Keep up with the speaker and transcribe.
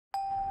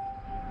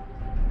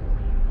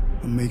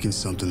I'm making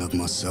something of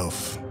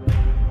myself.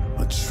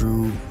 A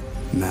true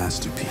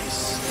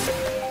masterpiece.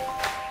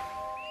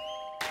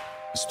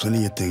 There's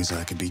plenty of things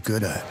I could be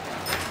good at.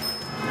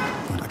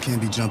 But I can't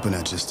be jumping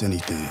at just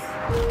anything.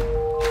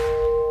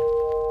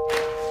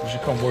 You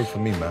should come work for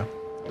me, man.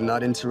 I'm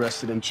not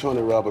interested in trying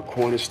to rob a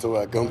corner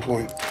store at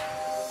gunpoint.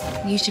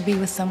 You should be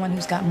with someone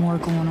who's got more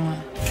going on.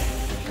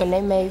 When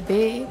they made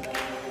big,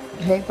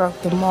 they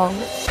broke the mold.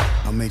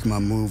 I'll make my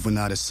move when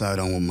I decide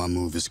on what my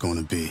move is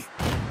gonna be.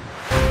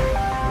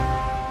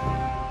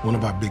 One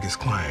of our biggest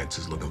clients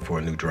is looking for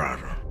a new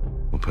driver.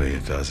 We'll pay you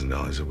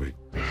 $1,000 a week.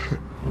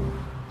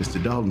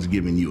 Mr. Dalton's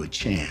giving you a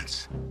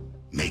chance.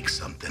 Make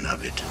something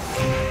of it.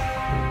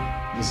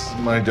 This is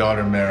my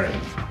daughter, Mary.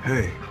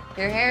 Hey.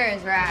 Your hair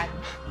is rad.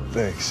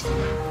 Thanks.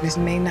 This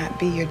may not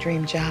be your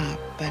dream job,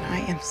 but I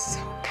am so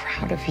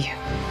proud of you.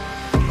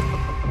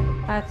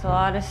 That's a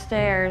lot of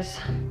stairs.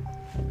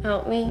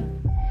 Help me.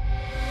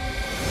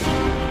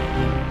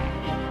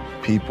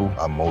 People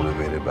are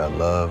motivated by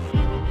love.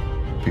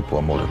 People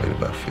are motivated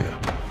by fear.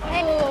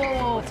 Hey.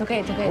 Oh, it's okay,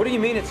 it's okay. What do you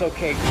mean it's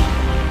okay?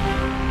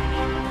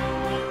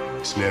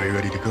 Is Mary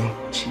ready to go?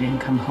 She didn't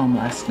come home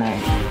last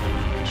night.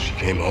 She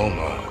came home.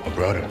 I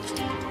brought her.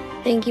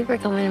 Thank you for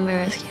coming to my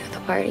rescue at the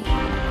party.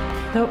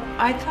 No,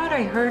 I thought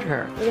I heard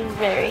her. You're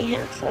very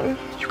handsome.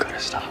 You gotta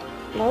stop.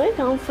 I'll lay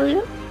down for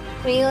you.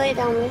 Will you lay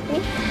down with me?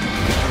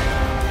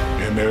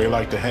 You and Mary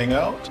like to hang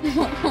out?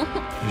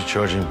 You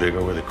charging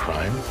bigger with a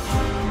crime?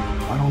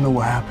 I don't know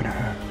what happened to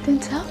her. Then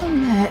tell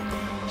them that.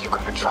 You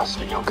gotta trust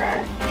me,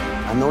 okay?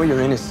 I know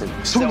you're innocent.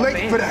 It's too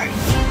late for that.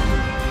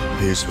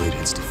 Here's where it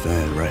hits the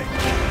fan, right?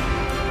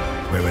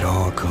 Where it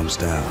all comes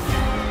down.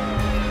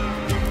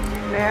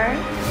 Mary?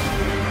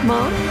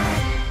 Mom?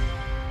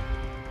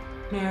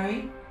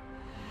 Mary?